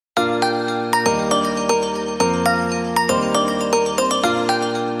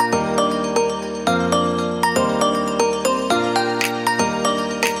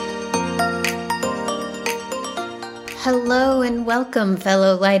Welcome,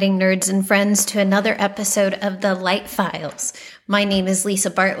 fellow lighting nerds and friends, to another episode of the Light Files. My name is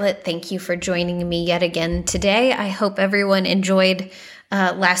Lisa Bartlett. Thank you for joining me yet again today. I hope everyone enjoyed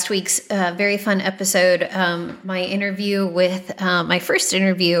last week's very fun episode, my interview with my first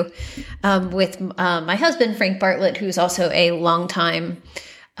interview with my husband, Frank Bartlett, who's also a longtime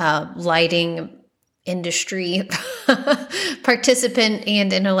lighting industry participant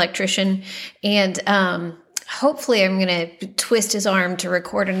and an electrician. And hopefully I'm going to twist his arm to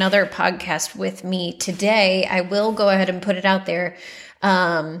record another podcast with me today. I will go ahead and put it out there.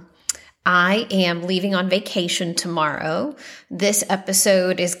 I am leaving on vacation tomorrow. This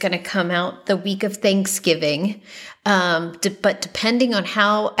episode is going to come out the week of Thanksgiving. But depending on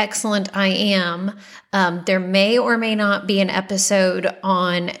how excellent I am, there may or may not be an episode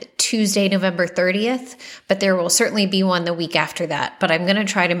on Tuesday, November 30th, but there will certainly be one the week after that. But I'm going to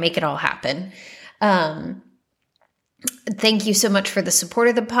try to make it all happen. Thank you so much for the support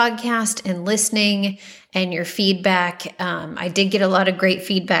of the podcast and listening and your feedback. I did get a lot of great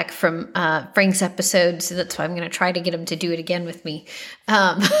feedback from Frank's episode, so that's why I'm going to try to get him to do it again with me.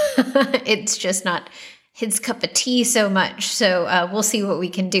 It's just not his cup of tea so much, so we'll see what we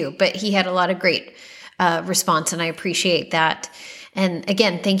can do. But he had a lot of great response, and I appreciate that. And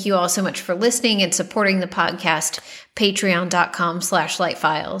again, thank you all so much for listening and supporting the podcast,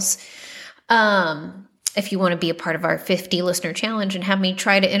 patreon.com/lightfiles. If you want to be a part of our 50 listener challenge and have me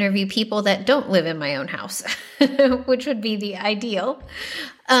try to interview people that don't live in my own house, which would be the ideal.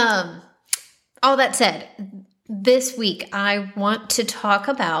 All that said, this week I want to talk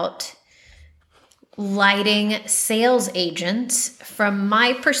about lighting sales agents from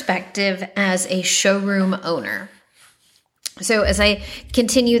my perspective as a showroom owner. So as I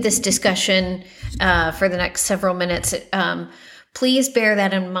continue this discussion for the next several minutes, please bear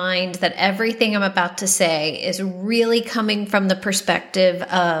that in mind, that everything I'm about to say is really coming from the perspective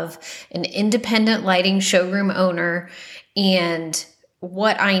of an independent lighting showroom owner and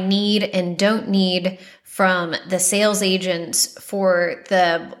what I need and don't need from the sales agents for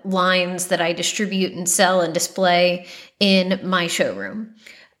the lines that I distribute and sell and display in my showroom.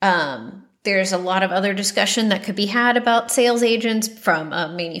 There's a lot of other discussion that could be had about sales agents from a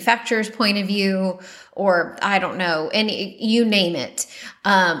manufacturer's point of view, or I don't know, you name it.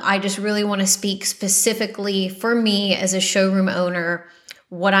 I just really want to speak specifically for me as a showroom owner,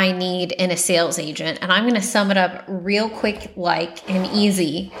 what I need in a sales agent. And I'm going to sum it up real quick, and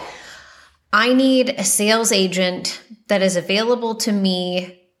easy. I need a sales agent that is available to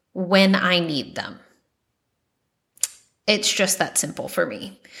me when I need them. It's just that simple for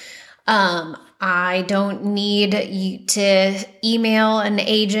me. I don't need you to email an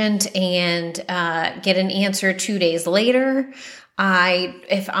agent and get an answer 2 days later.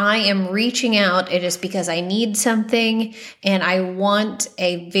 If I am reaching out, it is because I need something and I want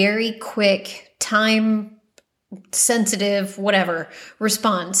a very quick, time sensitive, whatever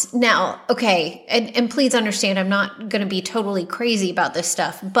response. Now, okay, and please understand, I'm not going to be totally crazy about this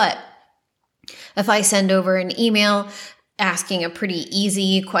stuff, but if I send over an email asking a pretty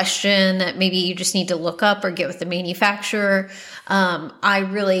easy question that maybe you just need to look up or get with the manufacturer, I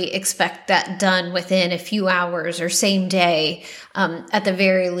really expect that done within a few hours or same day, at the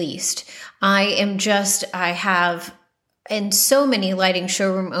very least. And so many lighting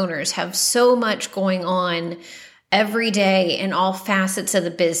showroom owners have so much going on every day in all facets of the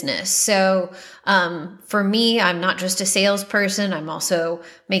business. So for me, I'm not just a salesperson. I'm also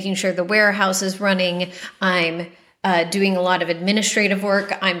making sure the warehouse is running. I'm doing a lot of administrative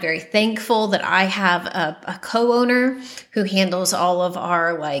work. I'm very thankful that I have a co-owner who handles all of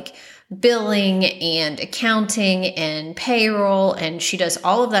our billing and accounting and payroll, and she does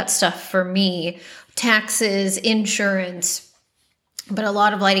all of that stuff for me, taxes, insurance. But a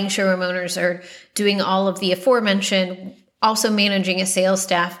lot of lighting showroom owners are doing all of the aforementioned, also managing a sales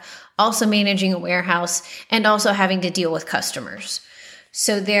staff, also managing a warehouse, and also having to deal with customers.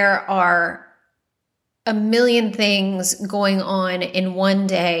 So there are a million things going on in one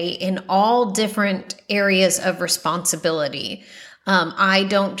day in all different areas of responsibility. I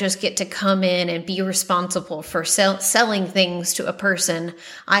don't just get to come in and be responsible for selling things to a person.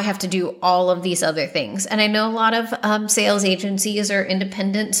 I have to do all of these other things. And I know a lot of sales agencies are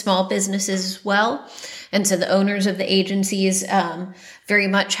independent small businesses as well. And so the owners of the agencies very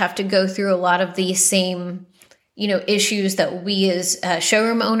much have to go through a lot of these same issues that we as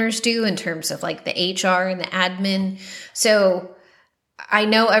showroom owners do in terms of the HR and the admin. So I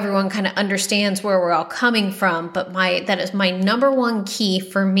know everyone kind of understands where we're all coming from, but that is my number one key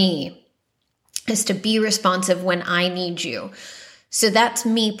for me, is to be responsive when I need you. So that's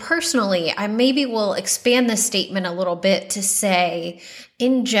me personally. I maybe will expand this statement a little bit to say,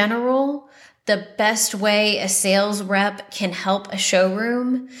 in general, the best way a sales rep can help a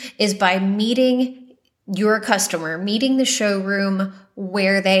showroom is by meeting your customer, meeting the showroom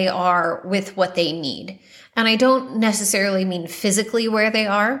where they are with what they need. And I don't necessarily mean physically where they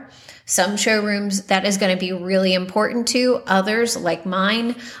are. Some showrooms that is going to be really important to. Others, like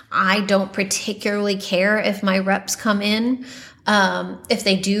mine, I don't particularly care if my reps come in. If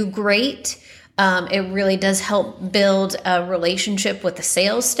they do, great. It really does help build a relationship with the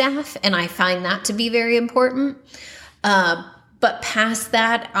sales staff, and I find that to be very important. But past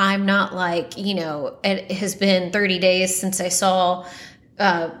that, I'm not like, it has been 30 days since I saw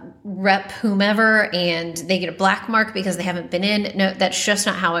rep whomever and they get a black mark because they haven't been in. No, that's just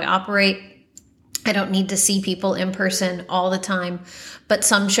not how I operate. I don't need to see people in person all the time, but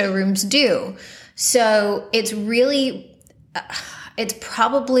some showrooms do. So it's really, it's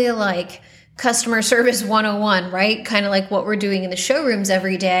probably like customer service 101, right? Kind of like what we're doing in the showrooms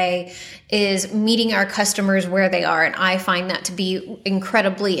every day is meeting our customers where they are. And I find that to be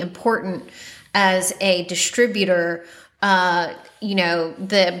incredibly important as a distributor.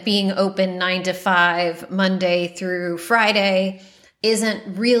 The being open 9 to 5, Monday through Friday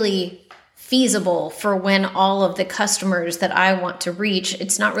isn't really feasible for when all of the customers that I want to reach,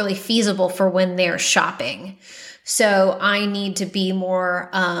 it's not really feasible for when they're shopping. So I need to be more,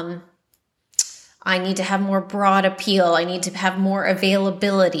 I need to have more broad appeal. I need to have more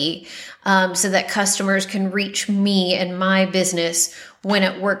availability so that customers can reach me and my business when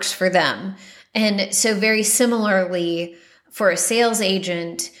it works for them. And so very similarly, for a sales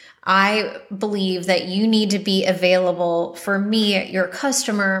agent, I believe that you need to be available for me, your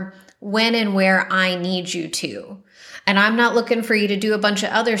customer, when and where I need you to. And I'm not looking for you to do a bunch of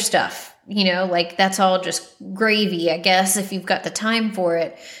other stuff, like that's all just gravy, I guess, if you've got the time for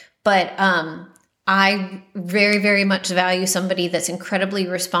it. But I very, very much value somebody that's incredibly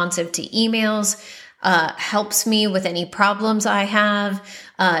responsive to emails, helps me with any problems I have,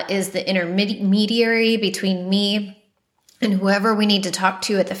 is the intermediary between me and whoever we need to talk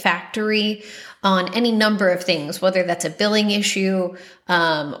to at the factory on any number of things, whether that's a billing issue,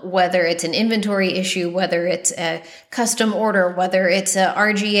 whether it's an inventory issue, whether it's a custom order, whether it's a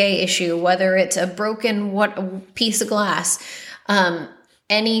RGA issue, whether it's a broken piece of glass.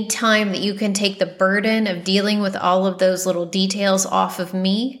 Any time that you can take the burden of dealing with all of those little details off of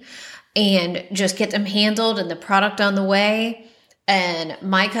me and just get them handled and the product on the way, and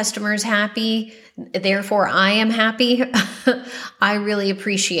my customer's happy, therefore I am happy. I really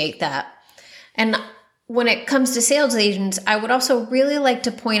appreciate that. And when it comes to sales agents, I would also really like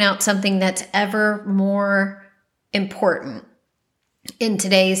to point out something that's ever more important in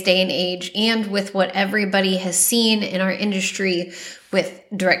today's day and age, and with what everybody has seen in our industry with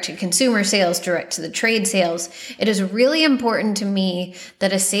direct-to-consumer sales, direct-to-the-trade sales. It is really important to me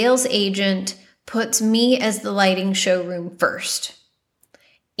that a sales agent puts me as the lighting showroom first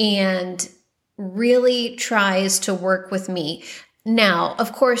and really tries to work with me. Now,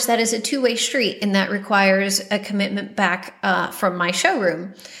 of course, that is a two-way street, and that requires a commitment back from my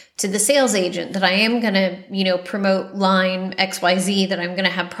showroom to the sales agent that I am going to, promote line XYZ, that I'm going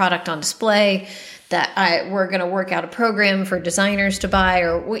to have product on display, that we're going to work out a program for designers to buy,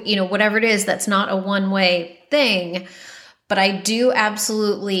 or, whatever it is. That's not a one-way thing, but I do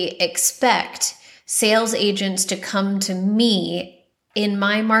absolutely expect sales agents to come to me in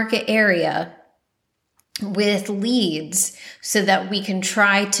my market area with leads so that we can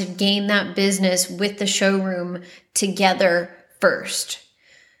try to gain that business with the showroom together first.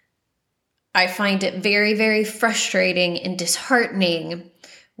 I find it very, very frustrating and disheartening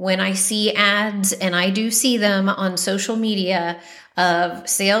when I see ads, and I do see them on social media, of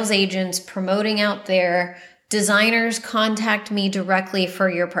sales agents promoting out there, designers, contact me directly for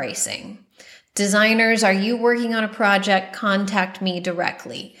your pricing. Designers, are you working on a project? Contact me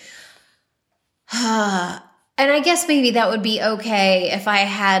directly. And I guess maybe that would be okay if I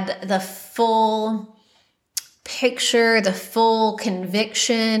had the full picture, the full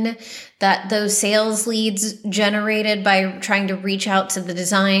conviction that those sales leads generated by trying to reach out to the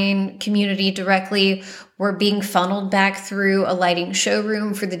design community directly were being funneled back through a lighting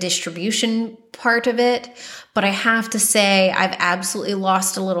showroom for the distribution part of it. But I have to say, I've absolutely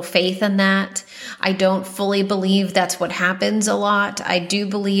lost a little faith in that. I don't fully believe that's what happens a lot. I do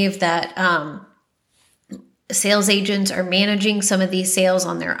believe that sales agents are managing some of these sales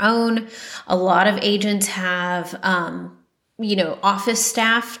on their own. A lot of agents have, office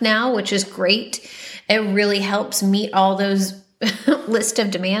staff now, which is great. It really helps meet all those list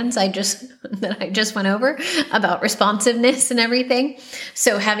of demands that I just went over about responsiveness and everything.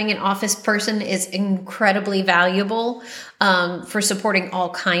 So having an office person is incredibly valuable for supporting all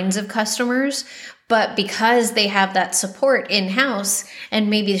kinds of customers. But because they have that support in-house and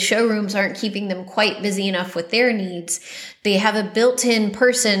maybe the showrooms aren't keeping them quite busy enough with their needs, they have a built-in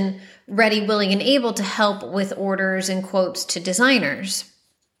person ready, willing, and able to help with orders and quotes to designers.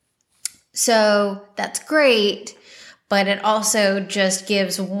 So that's great, but it also just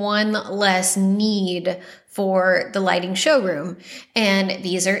gives one less need for the lighting showroom. And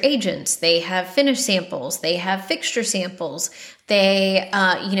these are agents. They have finish samples. They have fixture samples. They,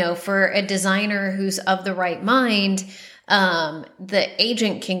 for a designer who's of the right mind, the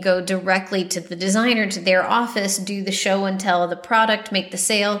agent can go directly to the designer, to their office, do the show and tell of the product, make the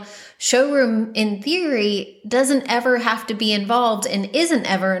sale. Showroom, in theory, doesn't ever have to be involved and isn't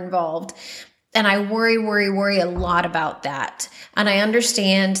ever involved. And I worry a lot about that. And I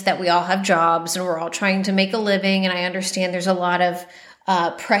understand that we all have jobs and we're all trying to make a living. And I understand there's a lot of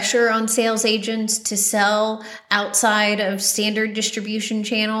pressure on sales agents to sell outside of standard distribution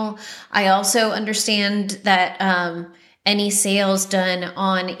channel. I also understand that any sales done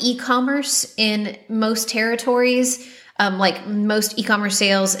on e-commerce in most territories, like most e-commerce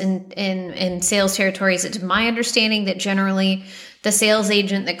sales in sales territories, it's my understanding that generally the sales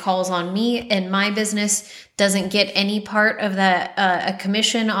agent that calls on me in my business doesn't get any part of that a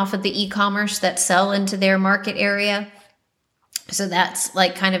commission off of the e-commerce that sell into their market area. So that's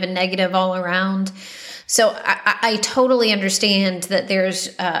like kind of a negative all around. So I totally understand that there's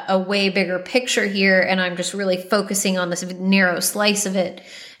a way bigger picture here, and I'm just really focusing on this narrow slice of it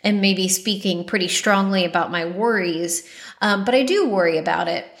and maybe speaking pretty strongly about my worries. But I do worry about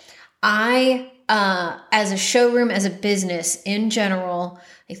it. As a showroom, as a business in general,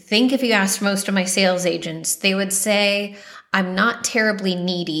 I think if you asked most of my sales agents, they would say, I'm not terribly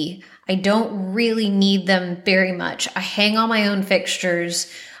needy. I don't really need them very much. I hang on my own fixtures.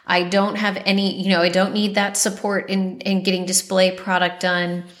 I don't have any, I don't need that support in getting display product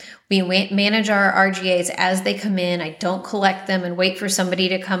done. We manage our RGAs as they come in. I don't collect them and wait for somebody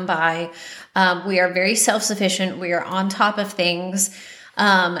to come by. We are very self-sufficient. We are on top of things.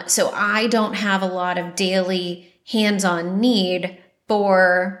 So I don't have a lot of daily hands-on need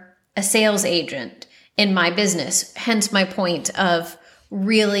for a sales agent in my business. Hence my point of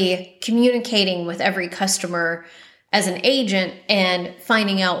really communicating with every customer as an agent and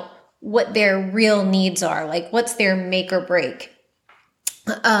finding out what their real needs are, like what's their make or break.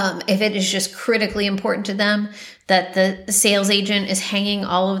 If it is just critically important to them that the sales agent is hanging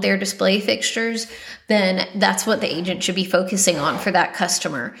all of their display fixtures, then that's what the agent should be focusing on for that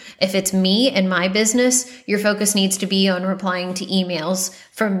customer. If it's me and my business, your focus needs to be on replying to emails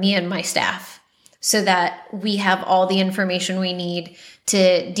from me and my staff so that we have all the information we need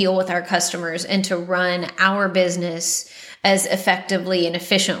to deal with our customers and to run our business as effectively and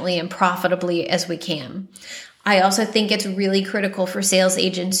efficiently and profitably as we can. I also think it's really critical for sales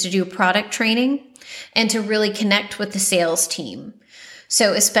agents to do product training and to really connect with the sales team.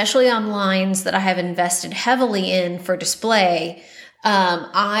 So especially on lines that I have invested heavily in for display,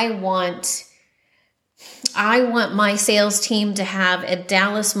 I want my sales team to have a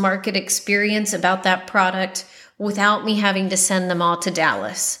Dallas market experience about that product without me having to send them all to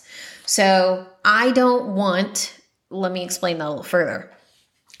Dallas. So let me explain that a little further.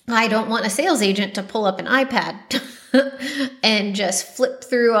 I don't want a sales agent to pull up an iPad and just flip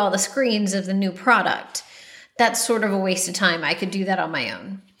through all the screens of the new product. That's sort of a waste of time. I could do that on my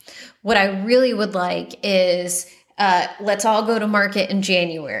own. What I really would like is let's all go to market in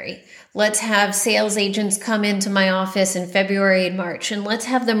January. Let's have sales agents come into my office in February and March, and let's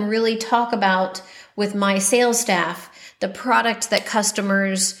have them really talk about with my sales staff the product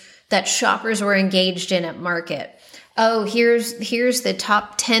that shoppers were engaged in at market. Oh, here's the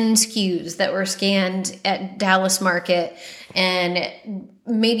top 10 SKUs that were scanned at Dallas Market. And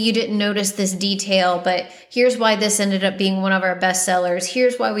maybe you didn't notice this detail, but here's why this ended up being one of our best sellers.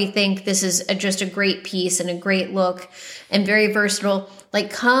 Here's why we think this is just a great piece and a great look and very versatile.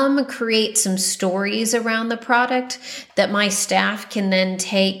 Like, come create some stories around the product that my staff can then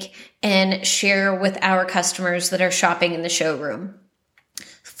take and share with our customers that are shopping in the showroom.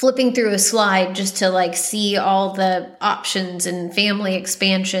 Flipping through a slide just to see all the options and family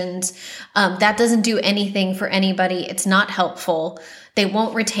expansions, that doesn't do anything for anybody. It's not helpful. They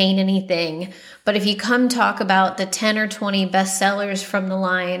won't retain anything. But if you come talk about the 10 or 20 best sellers from the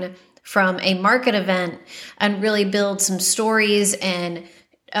line from a market event and really build some stories and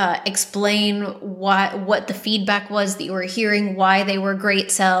explain what the feedback was that you were hearing, why they were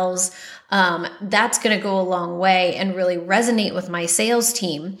great sells. That's going to go a long way and really resonate with my sales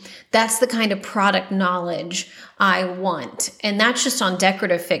team. That's the kind of product knowledge I want. And that's just on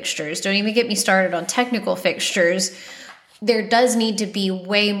decorative fixtures. Don't even get me started on technical fixtures. There does need to be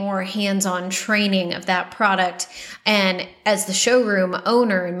way more hands-on training of that product. And as the showroom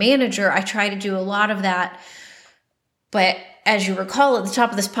owner and manager, I try to do a lot of that. But as you recall at the top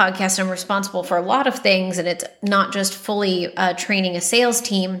of this podcast, I'm responsible for a lot of things, and it's not just fully training a sales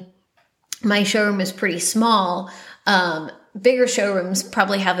team. My showroom is pretty small. Bigger showrooms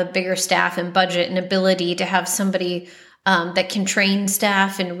probably have a bigger staff and budget and ability to have somebody that can train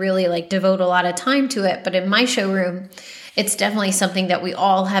staff and really like devote a lot of time to it. But in my showroom, it's definitely something that we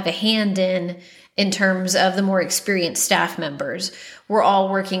all have a hand in terms of the more experienced staff members. We're all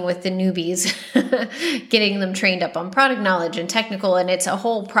working with the newbies, getting them trained up on product knowledge and technical. And it's a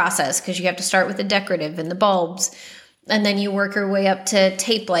whole process because you have to start with the decorative and the bulbs. And then you work your way up to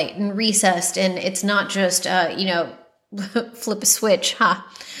tape light and recessed. And it's not just, flip a switch,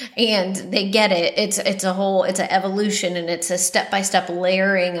 and they get it. It's an evolution, and it's a step-by-step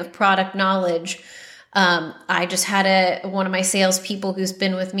layering of product knowledge. I just had one of my salespeople who's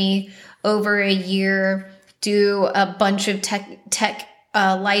been with me over a year do a bunch of tech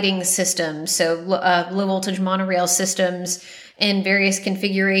lighting systems. So low voltage monorail systems in various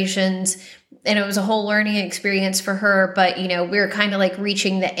configurations. And it was a whole learning experience for her, but we were kind of like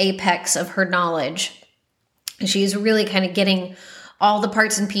reaching the apex of her knowledge. She's really kind of getting all the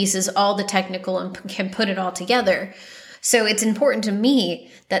parts and pieces, all the technical, and can put it all together. So it's important to me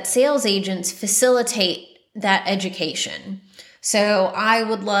that sales agents facilitate that education. So I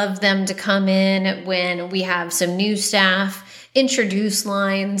would love them to come in when we have some new staff, introduce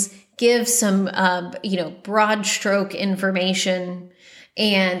lines, give some, broad stroke information,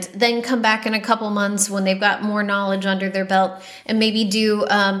 and then come back in a couple months when they've got more knowledge under their belt and maybe do,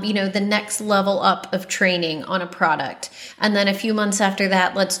 the next level up of training on a product. And then a few months after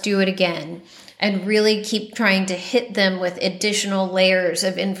that, let's do it again and really keep trying to hit them with additional layers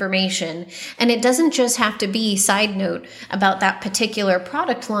of information. And it doesn't just have to be, side note, about that particular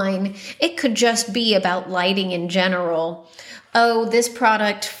product line. It could just be about lighting in general. Oh, this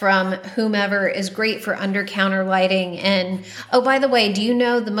product from whomever is great for under-counter lighting. And, oh, by the way, do you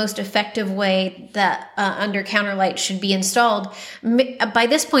know the most effective way that under-counter light should be installed? By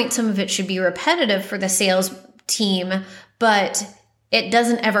this point, some of it should be repetitive for the sales team, but it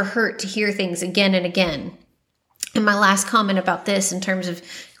doesn't ever hurt to hear things again and again. And my last comment about this in terms of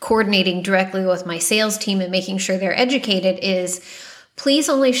coordinating directly with my sales team and making sure they're educated is please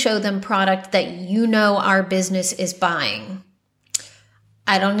only show them product that our business is buying.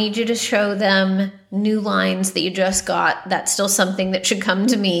 I don't need you to show them new lines that you just got. That's still something that should come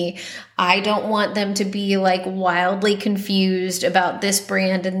to me. I don't want them to be like wildly confused about this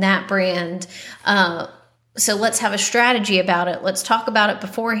brand and that brand. So let's have a strategy about it. Let's talk about it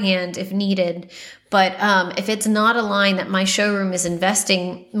beforehand if needed. But if it's not a line that my showroom is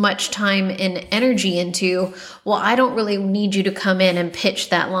investing much time and energy into, well, I don't really need you to come in and pitch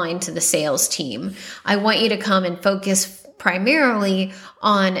that line to the sales team. I want you to come and focus primarily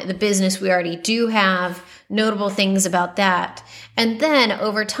on the business we already do have, notable things about that. And then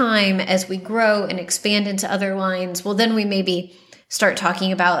over time, as we grow and expand into other lines, well, then we maybe start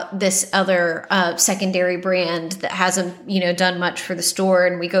talking about this other secondary brand that hasn't, done much for the store,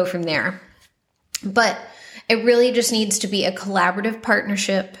 and we go from there. But it really just needs to be a collaborative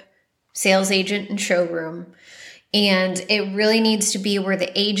partnership, sales agent and showroom. And it really needs to be where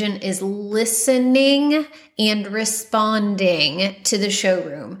the agent is listening and responding to the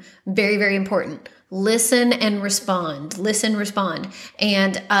showroom. Very, very important. Listen and respond. Listen, respond.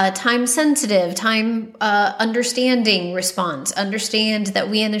 And time sensitive, time understanding response. Understand that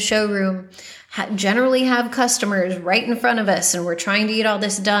we in the showroom generally have customers right in front of us, and we're trying to get all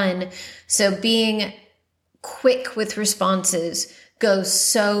this done. So being quick with responses goes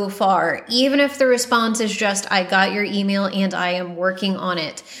so far. Even if the response is just, I got your email and I am working on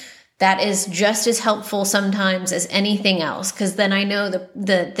it. That is just as helpful sometimes as anything else, because then I know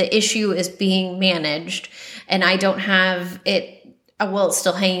the issue is being managed and I don't have it, well, it's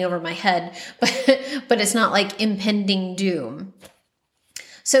still hanging over my head, but it's not like impending doom.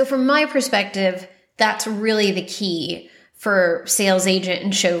 So from my perspective, that's really the key for sales agent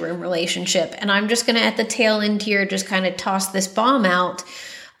and showroom relationship. And I'm just going to, at the tail end here, just kind of toss this bomb out.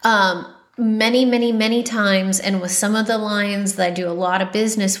 Many, many, many times, and with some of the lines that I do a lot of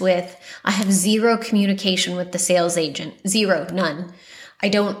business with, I have zero communication with the sales agent. Zero, none. I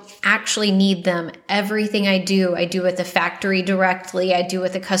don't actually need them. Everything I do at the factory directly. I do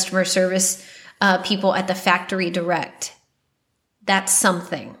with the customer service people at the factory direct. That's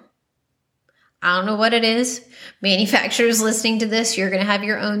something. I don't know what it is. Manufacturers listening to this, you're going to have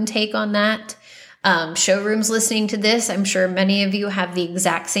your own take on that. Showrooms listening to this, I'm sure many of you have the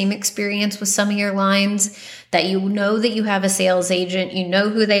exact same experience with some of your lines, that you know that you have a sales agent, you know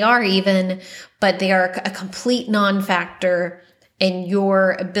who they are even, but they are a complete non-factor in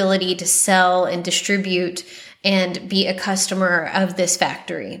your ability to sell and distribute and be a customer of this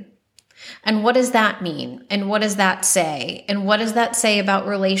factory. And what does that mean? And what does that say? And what does that say about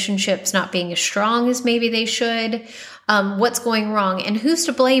relationships not being as strong as maybe they should? What's going wrong? And who's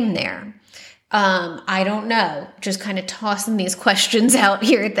to blame there? I don't know. Just kind of tossing these questions out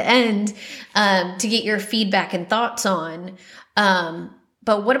here at the end to get your feedback and thoughts on.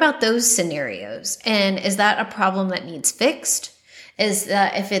 But what about those scenarios? And is that a problem that needs fixed? Is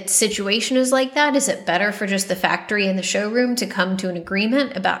that if its situation is like that, is it better for just the factory and the showroom to come to an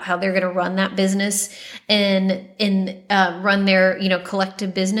agreement about how they're going to run that business and run their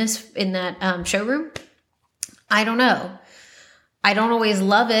collective business in that showroom? I don't know. I don't always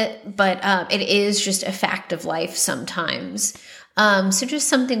love it, but it is just a fact of life sometimes. So just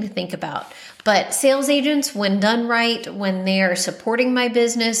something to think about. But sales agents, when done right, when they are supporting my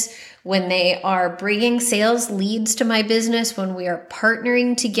business, when they are bringing sales leads to my business, when we are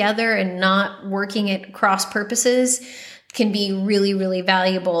partnering together and not working at cross purposes, can be really, really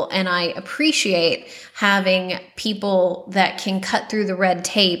valuable. And I appreciate having people that can cut through the red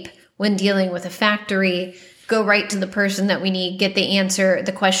tape when dealing with a factory, go right to the person that we need, get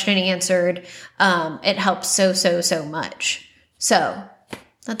the question answered. It helps so much. So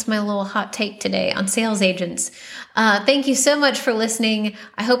that's my little hot take today on sales agents. Thank you so much for listening.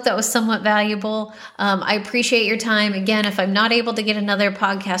 I hope that was somewhat valuable. I appreciate your time. Again, if I'm not able to get another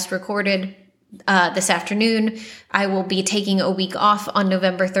podcast recorded this afternoon, I will be taking a week off on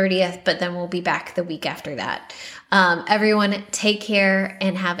November 30th, but then we'll be back the week after that. Everyone, take care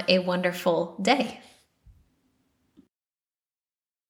and have a wonderful day.